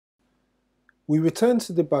We return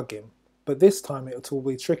to debugging, but this time it will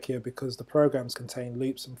be trickier because the programs contain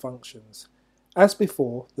loops and functions. As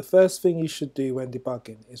before, the first thing you should do when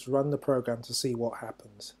debugging is run the program to see what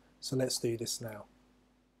happens. So let's do this now.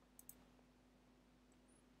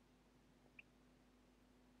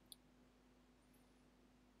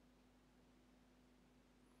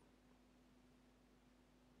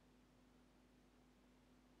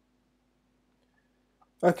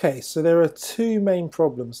 Okay, so there are two main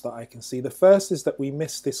problems that I can see. The first is that we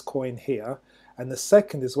missed this coin here, and the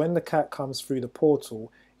second is when the cat comes through the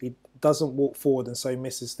portal, it doesn't walk forward and so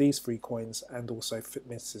misses these 3 coins and also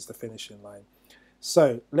misses the finishing line.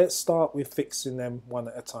 So let's start with fixing them one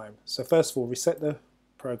at a time. So first of all, reset the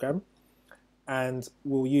program, and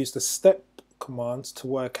we'll use the step command to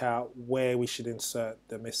work out where we should insert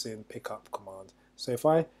the missing pickup command. So if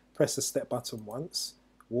I press the step button once,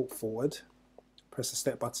 walk forward, press the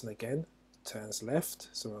step button again, turns left,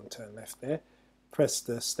 so we're on turn left there, press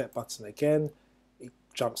the step button again, it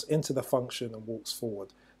jumps into the function and walks forward.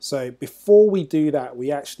 So before we do that,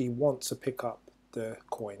 we actually want to pick up the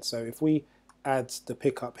coin. So if we add the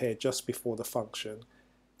pickup here just before the function,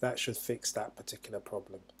 that should fix that particular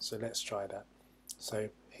problem. So let's try that. So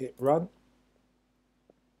hit run,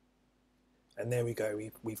 and there we go,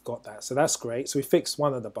 we've got that. So that's great. So we fixed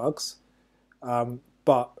one of the bugs.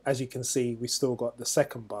 But as you can see, we still got the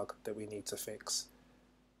second bug that we need to fix.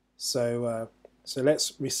 So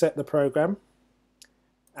let's reset the program.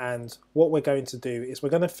 And what we're going to do is we're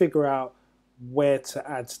going to figure out where to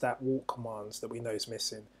add that walk commands that we know is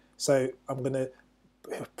missing. So I'm going to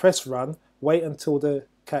press run, wait until the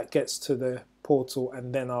cat gets to the portal,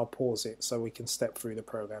 and then I'll pause it so we can step through the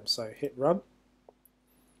program. So hit run.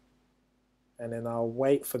 And then I'll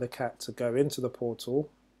wait for the cat to go into the portal.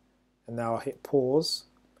 And now I'll hit pause.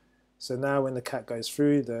 So now when the cat goes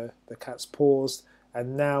through, the cat's paused,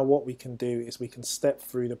 and now what we can do is we can step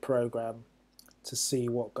through the program to see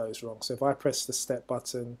what goes wrong. So if I press the step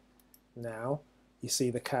button now, you see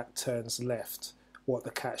the cat turns left. What the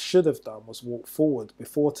cat should have done was walk forward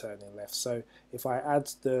before turning left. So if I add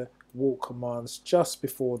the walk commands just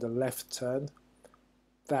before the left turn,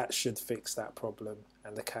 that should fix that problem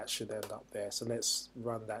and the cat should end up there. So let's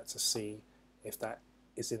run that to see if that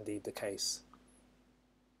is indeed the case.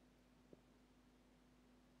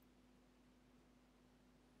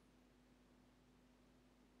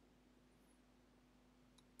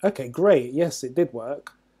 Okay, great. Yes, it did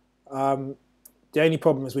work. The only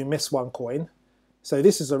problem is we missed 1 coin. So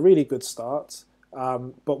this is a really good start,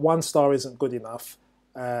 but 1 star isn't good enough,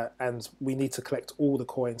 and we need to collect all the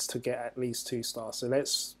coins to get at least 2 stars. So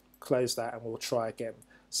let's close that and we'll try again.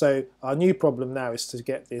 So our new problem now is to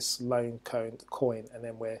get this lone coin, and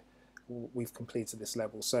then we've completed this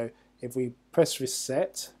level. So if we press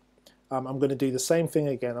reset, I'm going to do the same thing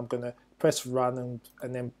again. I'm going to press run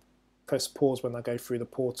and then press pause when I go through the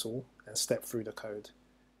portal and step through the code.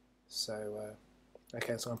 So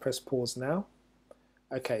okay, so I'm going to press pause now.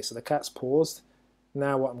 Okay, so the cat's paused.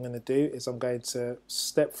 Now what I'm going to do is I'm going to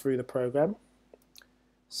step through the program.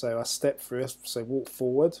 So I step through, so walk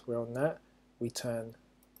forward, we're on that. We turn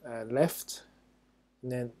left,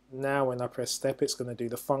 and then now when I press step, it's going to do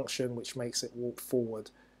the function which makes it walk forward.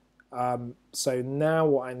 So now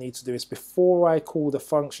what I need to do is before I call the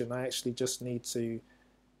function, I actually just need to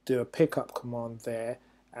do a pickup command there,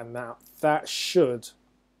 and now that should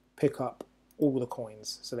pick up all the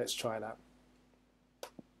coins. So let's try that.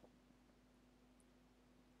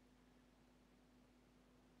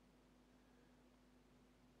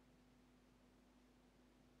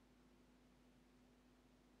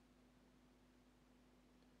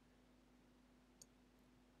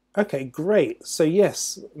 Okay, great. So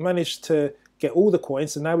yes, managed to get all the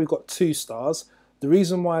coins, and now we've got 2 stars. The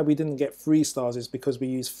reason why we didn't get 3 stars is because we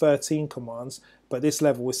used 13 commands, but this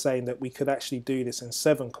level was saying that we could actually do this in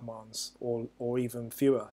 7 commands or even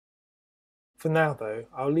fewer. For now though,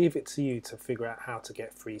 I'll leave it to you to figure out how to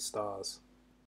get 3 stars.